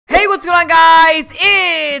What's going on, guys?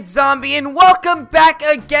 It's Zombie, and welcome back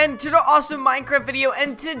again to the awesome Minecraft video.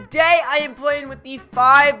 And today I am playing with the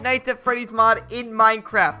Five Nights at Freddy's mod in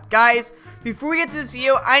Minecraft. Guys, before we get to this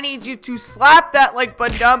video, I need you to slap that like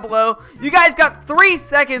button down below. You guys got 3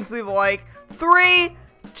 seconds to leave a like. 3,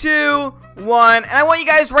 2, 1. And I want you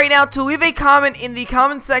guys right now to leave a comment in the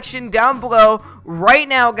comment section down below right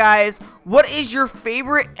now, guys. What is your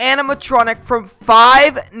favorite animatronic from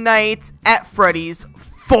Five Nights at Freddy's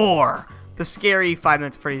 4? The scary Five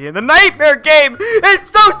Nights at Freddy's game. The nightmare game is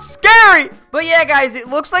so scary! But yeah, guys, it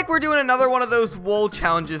looks like we're doing another one of those wool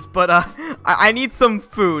challenges, but I need some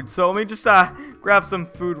food, so let me just grab some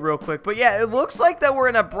food real quick. But yeah, it looks like that we're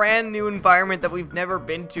in a brand new environment that we've never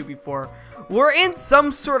been to before. We're in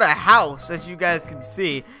some sort of house, as you guys can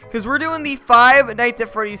see, because we're doing the Five Nights at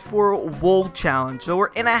Freddy's 4 wool challenge. So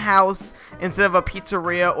we're in a house instead of a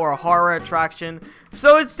pizzeria or a horror attraction.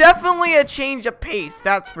 So it's definitely a change of pace,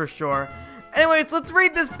 that's for sure. Anyways, let's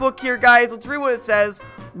read this book here, guys. Let's read what it says.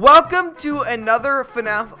 Welcome to another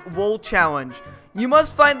FNAF wool challenge. You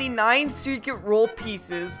must find the 9 secret roll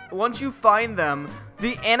pieces. Once you find them,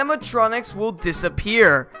 the animatronics will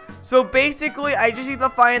disappear. So basically, I just need to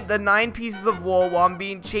find the 9 pieces of wool while I'm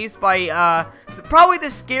being chased by probably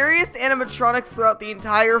the scariest animatronics throughout the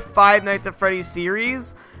entire Five Nights at Freddy's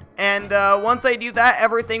series. And once I do that,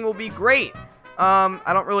 everything will be great.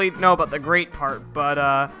 I don't really know about the great part, but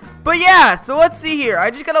yeah, so let's see here. I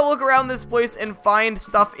just gotta look around this place and find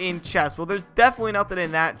stuff in chests. Well, there's definitely nothing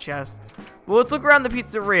in that chest. Well, let's look around the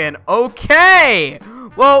pizzeria, and okay!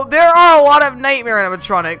 Well, there are a lot of nightmare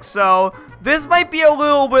animatronics, so this might be a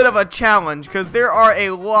little bit of a challenge, because there are a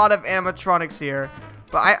lot of animatronics here.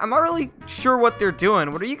 But I'm not really sure what they're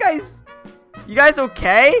doing. What are you guys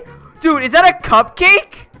okay? Dude, is that a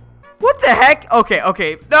cupcake? What the heck? Okay.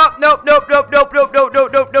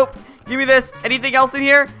 Nope. Give me this. Anything else in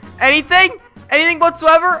here? Anything? Anything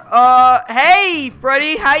whatsoever? Hey,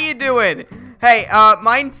 Freddy, how you doing? Hey,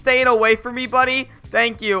 mind staying away from me, buddy?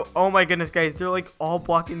 Thank you. Oh my goodness, guys. They're like all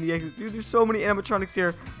blocking the exit. Dude, there's so many animatronics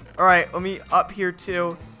here. All right, let me up here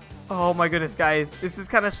too. Oh my goodness, guys. This is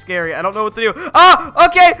kind of scary. I don't know what to do. Oh,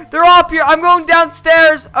 okay. They're all up here. I'm going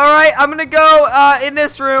downstairs. All right, I'm going to go in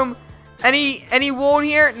this room. Any wool in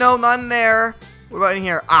here? No, none there. What about in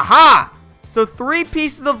here? Aha! So 3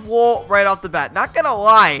 pieces of wool right off the bat. Not gonna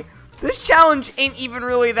lie, this challenge ain't even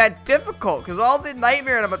really that difficult, because all the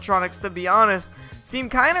nightmare animatronics, to be honest, seem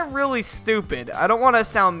kind of really stupid. I don't want to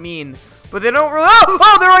sound mean, but they don't really.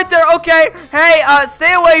 Oh, they're right there. Okay. Hey,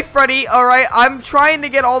 stay away, Freddy. All right, I'm trying to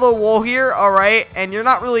get all the wool here. All right, and you're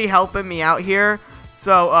not really helping me out here.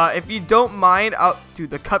 So if you don't mind,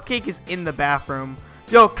 dude, the cupcake is in the bathroom.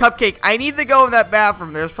 Yo, Cupcake, I need to go in that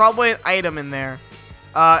bathroom. There's probably an item in there.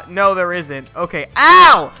 No, there isn't. Okay.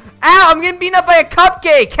 Ow! Ow! I'm getting beaten up by a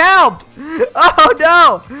cupcake! Help! Oh,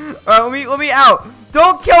 no! Alright, let me out.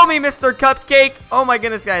 Don't kill me, Mr. Cupcake! Oh, my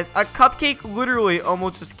goodness, guys. A cupcake literally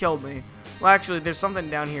almost just killed me. Well, actually, there's something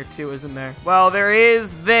down here, too, isn't there? Well, there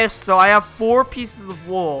is this. So I have 4 pieces of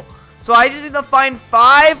wool. So I just need to find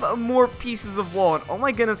 5 more pieces of wool. And oh,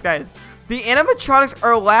 my goodness, guys. The animatronics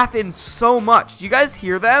are laughing so much. Do you guys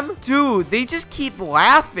hear them? Dude, they just keep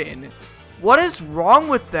laughing. What is wrong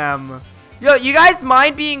with them? Yo, you guys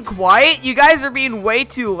mind being quiet? You guys are being way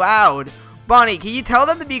too loud. Bonnie, can you tell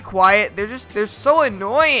them to be quiet? They're so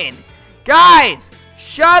annoying. Guys,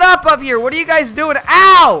 shut up here. What are you guys doing?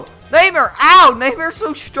 Ow! Nightmare, ow! Nightmare's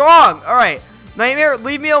so strong. All right, Nightmare,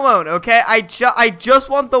 leave me alone, okay? I just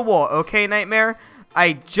want the wool, okay, Nightmare?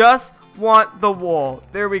 I just want the wool.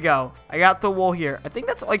 There we go. I got the wool here. I think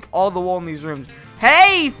that's like all the wool in these rooms.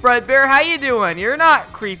 Hey, Fredbear, how you doing? You're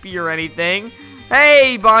not creepy or anything.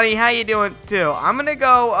 Hey, Bonnie, how you doing too? I'm gonna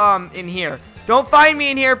go in here. Don't find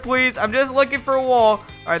me in here, please. I'm just looking for wool. All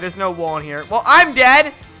right, there's no wool in here. Well, I'm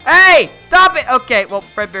dead. Hey, stop it. Okay, well,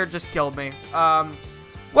 Fredbear just killed me.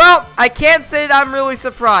 Well, I can't say that I'm really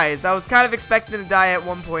surprised. I was kind of expecting to die at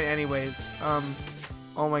one point anyways.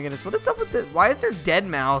 Oh my goodness, what is up with this? Why is there dead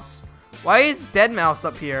mouse? Why is Dead Mouse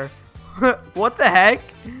up here? What the heck?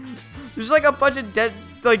 There's like a bunch of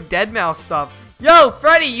dead mouse stuff. Yo,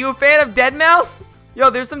 Freddy, you a fan of Dead Mouse?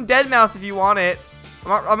 Yo, there's some Dead Mouse if you want it.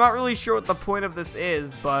 I'm not really sure what the point of this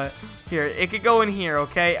is, but here, it could go in here,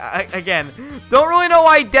 okay? Again, don't really know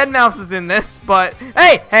why Dead Mouse is in this, but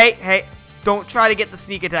hey, don't try to get the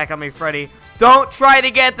sneak attack on me, Freddy. Don't try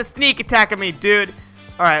to get the sneak attack on me, dude.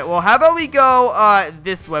 All right, well, how about we go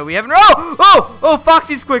this way? We haven't. Oh,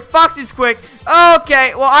 Foxy's quick. Foxy's quick.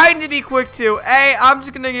 Okay, well, I need to be quick too. Hey, I'm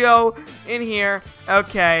just gonna go in here.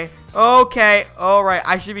 Okay. All right,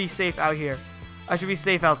 I should be safe out here. I should be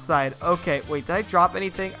safe outside. Okay, wait, did I drop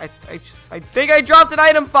anything? I think I dropped an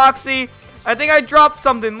item, Foxy. I think I dropped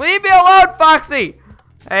something. Leave me alone, Foxy.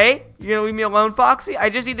 Hey, you gonna leave me alone, Foxy? I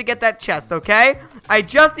just need to get that chest, okay? I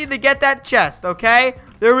just need to get that chest, okay?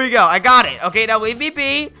 There we go. I got it. Okay, now leave me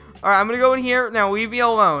be. All right, I'm gonna go in here. Now leave me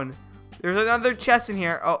alone. There's another chest in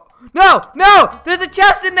here. Oh, no, no! There's a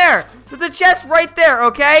chest in there. There's a chest right there,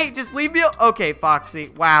 okay? Just leave me. Okay, Foxy.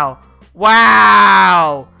 Wow.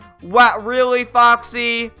 Wow. Wow. Really,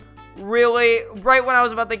 Foxy? Really? Right when I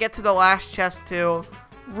was about to get to the last chest, too.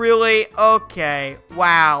 Really? Okay.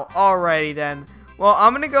 Wow. Alrighty then. Well,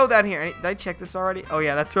 I'm gonna go down here. Did I check this already? Oh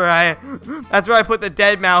yeah, that's where I put the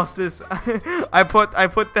dead mouses. I put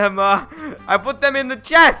them in the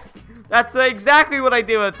chest. That's exactly what I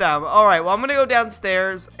did with them. All right, well, I'm gonna go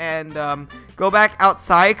downstairs and go back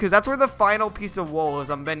outside because that's where the final piece of wool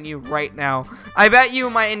is. I'm betting you right now. I bet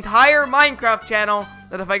you my entire Minecraft channel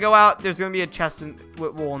that if I go out, there's gonna be a chest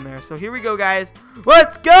with wool in there. So here we go, guys.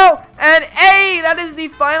 Let's go. And hey, that is the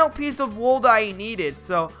final piece of wool that I needed.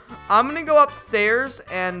 So I'm gonna go upstairs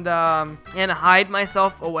and hide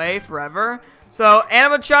myself away forever. So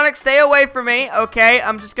animatronics, stay away from me. Okay,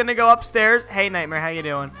 I'm just gonna go upstairs. Hey, Nightmare, how you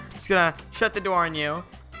doing? Just gonna shut the door on you.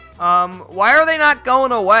 Why are they not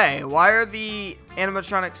going away? Why are the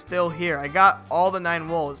animatronics still here? I got all the 9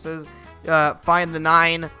 wool. It says find the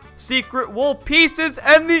 9 secret wool pieces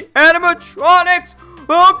and the animatronics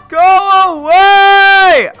will go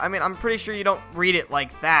away. I mean, I'm pretty sure you don't read it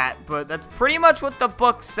like that, but that's pretty much what the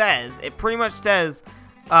book says. It pretty much says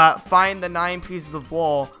find the 9 pieces of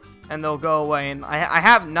wool and they'll go away. And I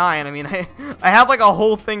have 9. I mean, I have like a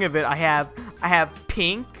whole thing of it. I have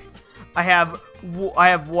pink, I have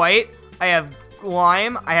white, I have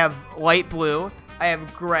lime, I have light blue, I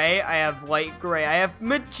have gray, I have light gray, I have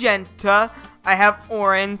magenta, I have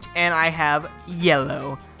orange, and I have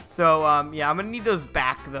yellow. So yeah, I'm gonna need those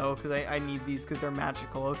back though, because I need these because they're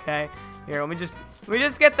magical. Okay, here, let me just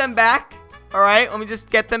get them back. All right, let me just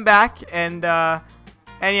get them back, and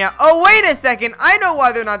yeah. Oh, wait a second, I know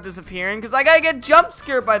why they're not disappearing, because I gotta get jump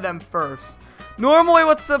scared by them first. Normally,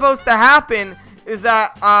 what's supposed to happen is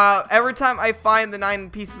that every time I find the 9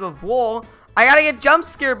 pieces of wool, I gotta get jump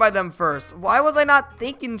scared by them first. Why was I not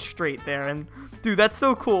thinking straight there? And dude, that's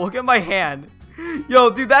so cool. Look at my hand. Yo,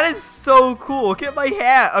 dude, that is so cool. Look at my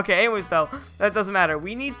hand. Okay, anyways, though, that doesn't matter.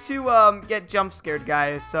 We need to get jump scared,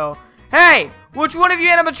 guys. So, hey, which one of you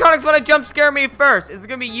animatronics want to jump scare me first? Is it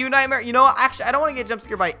gonna be you, Nightmare? You know what? Actually, I don't want to get jump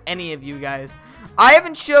scared by any of you guys. I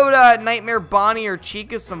haven't showed Nightmare Bonnie or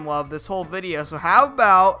Chica some love this whole video. So how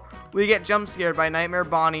about we get jump scared by Nightmare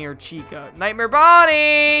Bonnie or Chica? Nightmare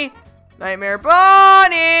Bonnie! Nightmare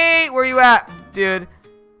Bonnie! Where you at, dude?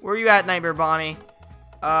 Where you at, Nightmare Bonnie?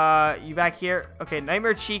 You back here? Okay,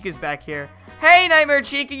 Nightmare Chica's back here. Hey, Nightmare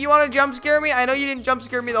Chica, you want to jump scare me? I know you didn't jump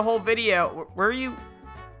scare me the whole video. Where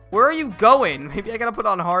are you going? Maybe I gotta put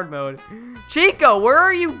on hard mode. Chica, where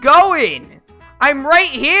are you going? I'm right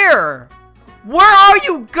here. Where are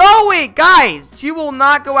you going? Guys, she will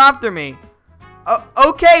not go after me.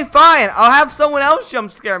 Okay, fine. I'll have someone else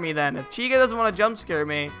jump scare me then. If Chica doesn't want to jump scare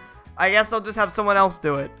me, I guess I'll just have someone else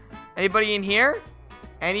do it. Anybody in here?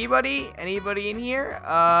 Anybody in here?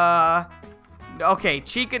 Okay,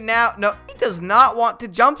 Chica now. No, he does not want to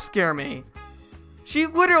jump scare me. She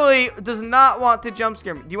literally does not want to jump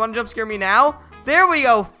scare me. Do you want to jump scare me now? There we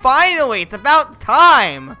go. Finally, it's about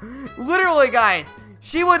time. Literally, guys,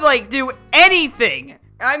 she would like do anything.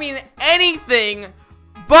 I mean, anything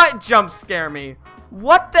but jump scare me.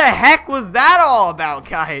 What the heck was that all about,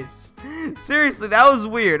 guys? Seriously, that was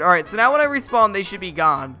weird. Alright, so now when I respawn, they should be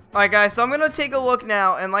gone. Alright, guys, so I'm gonna take a look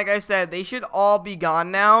now, and like I said, they should all be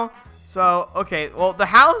gone now. So, okay, well, the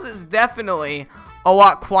house is definitely a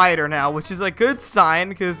lot quieter now, which is a good sign,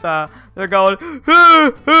 because they're going,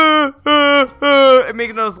 and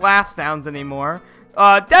making those laugh sounds anymore.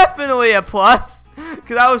 Definitely a plus,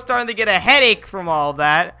 because I was starting to get a headache from all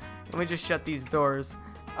that. Let me just shut these doors.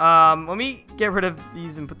 Let me get rid of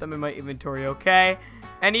these and put them in my inventory, okay?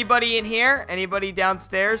 Anybody in here? Anybody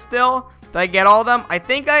downstairs still? Did I get all of them? I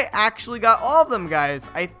think I actually got all of them, guys.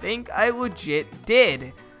 I think I legit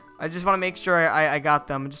did. I just want to make sure I got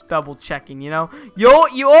them. Just double checking, you know?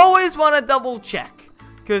 You always want to double check,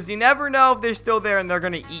 because you never know if they're still there and they're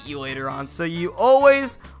going to eat you later on. So you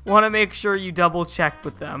always want to make sure you double check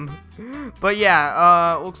with them. But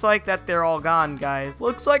yeah, looks like that they're all gone, guys.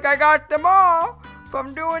 Looks like I got them all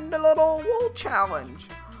from doing the little wool challenge.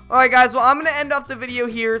 Alright guys, well I'm going to end off the video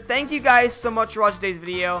here. Thank you guys so much for watching today's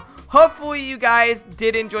video. Hopefully you guys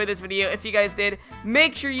did enjoy this video. If you guys did,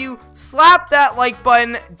 make sure you slap that like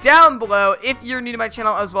button down below. If you're new to my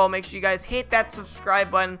channel as well, make sure you guys hit that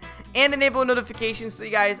subscribe button and enable notifications so you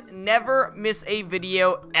guys never miss a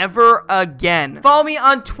video ever again. Follow me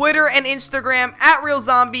on Twitter and Instagram at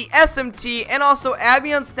RealZombieSMT, and also add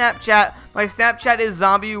me on Snapchat. My Snapchat is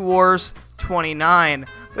ZombieWars29.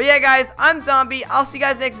 But yeah guys, I'm Zombie. I'll see you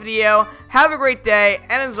guys next video. Have a great day,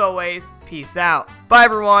 and as always, peace out. Bye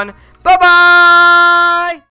everyone. Bye bye.